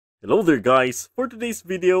Hello there guys, for today's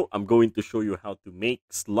video I'm going to show you how to make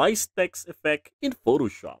slice text effect in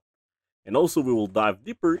Photoshop. And also we will dive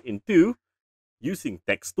deeper into using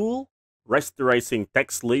text tool, rasterizing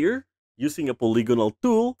text layer, using a polygonal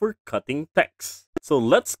tool for cutting text. So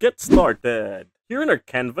let's get started. Here in our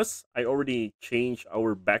canvas, I already changed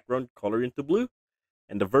our background color into blue.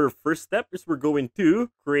 And the very first step is we're going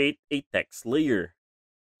to create a text layer.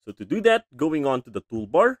 So to do that, going on to the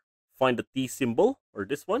toolbar, find the T symbol, or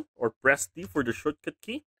this one, or press T for the shortcut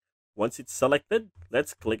key. Once it's selected,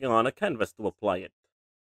 let's click on a canvas to apply it.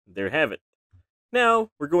 There you have it. Now,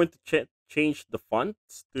 we're going to change the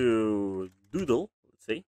fonts to Doodle, let's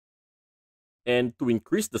say. And to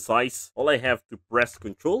increase the size, all I have to press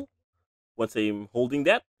Control. Once I'm holding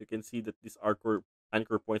that, you can see that these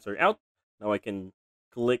anchor points are out. Now I can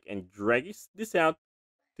click and drag this out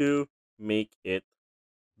to make it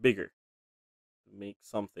bigger. Make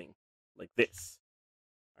something like this.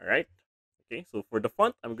 All right. Okay, so for the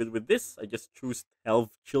font, I'm good with this. I just choose 12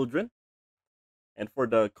 children. And for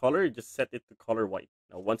the color, just set it to color white.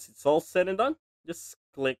 Now, once it's all said and done, just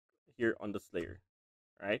click here on this layer.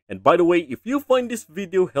 All right. And by the way, if you find this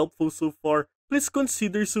video helpful so far, please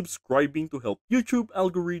consider subscribing to help YouTube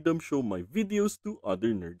algorithm show my videos to other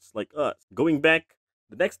nerds like us. Going back,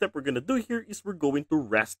 the next step we're going to do here is we're going to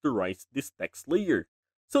rasterize this text layer.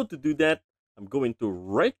 So to do that, I'm going to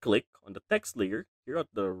right click on the text layer here at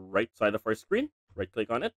the right side of our screen, right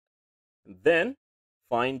click on it, and then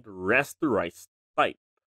find rasterize type.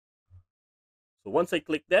 So once I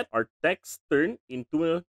click that, our text turn into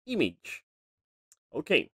an image.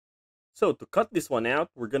 Okay, so to cut this one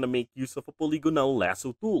out, we're going to make use of a polygonal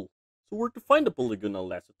lasso tool. So where to find the polygonal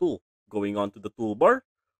lasso tool? Going on to the toolbar,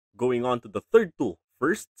 going on to the third tool.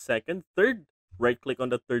 First, second, third, right click on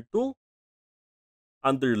the third tool.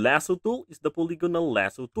 Under lasso tool is the polygonal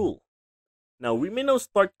lasso tool. Now we may now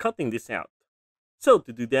start cutting this out. So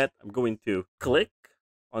to do that, I'm going to click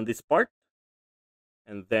on this part.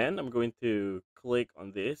 And then I'm going to click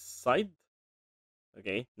on this side.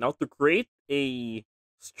 Okay, now to create a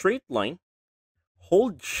straight line,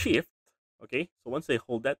 hold shift. Okay, so once I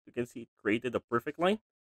hold that, you can see it created a perfect line.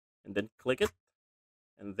 And then click it.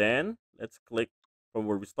 And then let's click from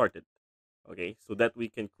where we started. Okay, so that we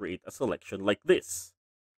can create a selection like this.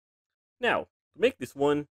 Now, to make this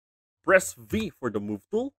one, press V for the move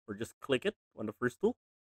tool, or just click it on the first tool.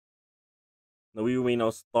 Now we may now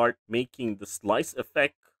start making the slice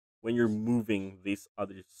effect when you're moving this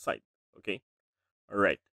other side. Okay, all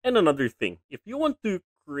right. And another thing, if you want to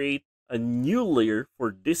create a new layer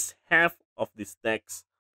for this half of this text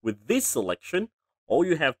with this selection, all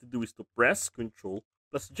you have to do is to press Ctrl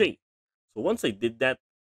plus J. So once I did that,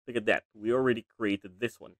 look at that, we already created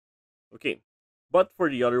this one. Okay, but for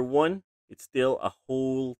the other one, it's still a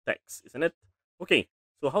whole text, isn't it? Okay,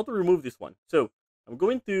 so how to remove this one? So I'm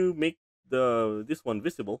going to make this one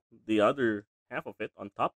visible, the other half of it on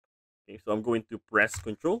top. Okay, so I'm going to press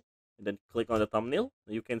Control and then click on the thumbnail.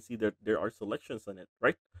 You can see that there are selections on it,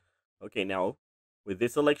 right? Okay, now with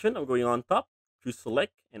this selection, I'm going on top, choose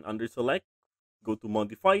Select, and under Select, go to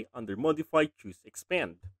Modify. Under Modify, choose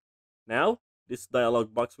Expand. Now, this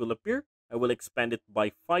dialog box will appear. I will expand it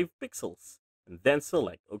by 5 pixels and then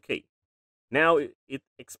select OK. Now it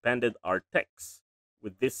expanded our text.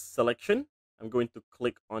 With this selection, I'm going to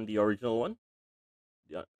click on the original one.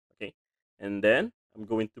 Yeah, okay. And then I'm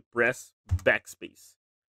going to press backspace.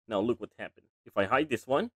 Now look what happened. If I hide this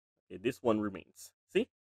one, okay, this one remains. See?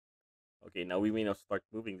 Okay, now we may now start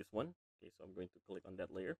moving this one. Okay, so I'm going to click on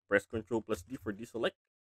that layer. Press Ctrl plus D for deselect.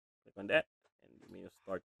 Click on that, and we may now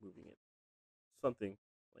start moving it. Something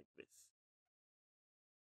like this.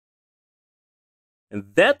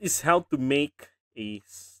 And that is how to make a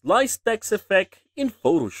slice text effect in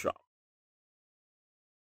Photoshop.